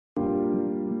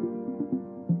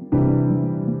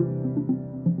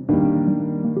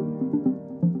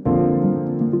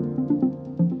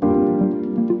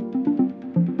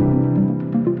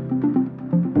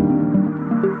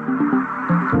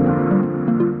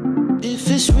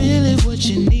that's really what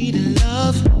you need in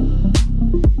love.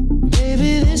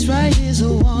 Baby, this right here's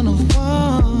a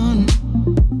one-of-one.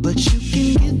 But you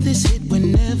can get this hit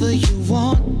whenever you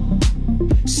want.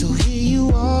 So here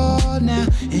you are now,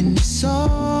 and it's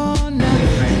on now,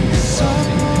 and it's on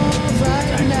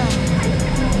right now.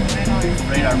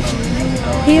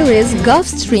 Here is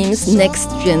Gulfstream's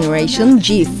next generation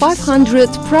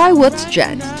G500 private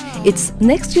jet. Its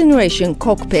next generation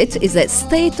cockpit is a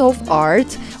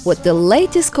state-of-the-art with the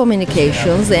latest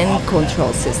communications and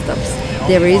control systems.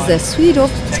 There is a suite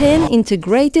of 10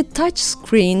 integrated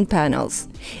touchscreen panels.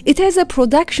 It has a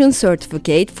production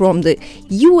certificate from the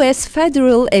US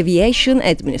Federal Aviation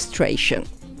Administration.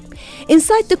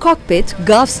 Inside the cockpit,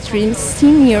 Gulfstream's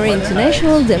Senior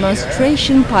International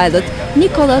demonstration pilot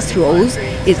Nicholas Rose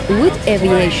is with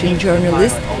aviation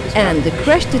journalist and the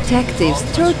crash detective's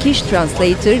Turkish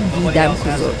translator Didem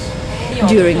Kuzu.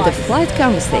 During the flight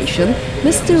conversation,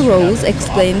 Mr. Rose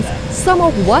explains some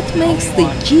of what makes the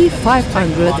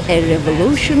G500 a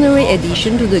revolutionary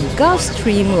addition to the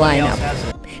Gulfstream lineup.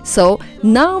 So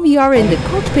now we are in the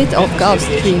cockpit of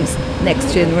Gulfstream's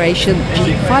next generation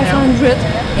G500.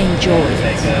 Enjoy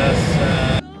it.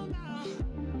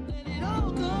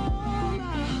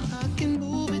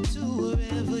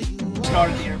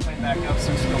 Started the airplane back up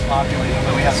so it's still populating,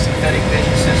 but we have synthetic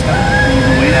vision system.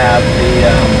 We have the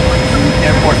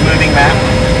airport moving map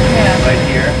right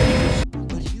here.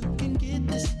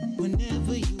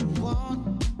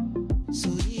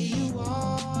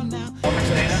 Performance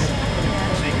data,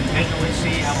 so you can visually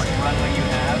see how much runway you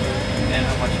have and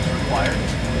how much is required.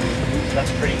 So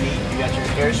that's pretty neat. You got your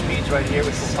airspeeds right here,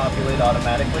 which will populate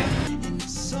automatically.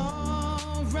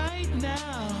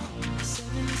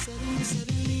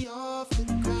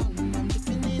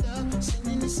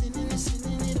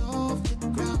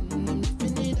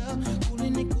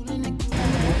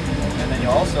 And then you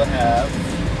also have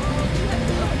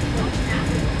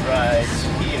right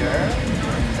here.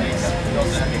 You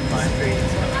also have your climb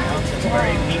grades coming out, so it's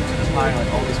very neat to the pilot.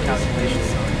 All these calculations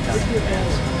are already done in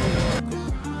advance.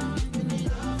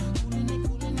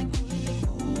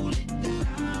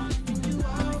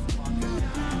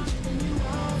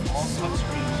 All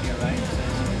touchscreens here, right? So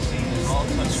as you can see, there's all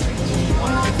touchscreens.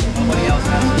 Nobody else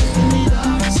has this.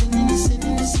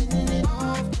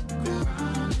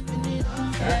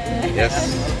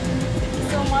 Yes.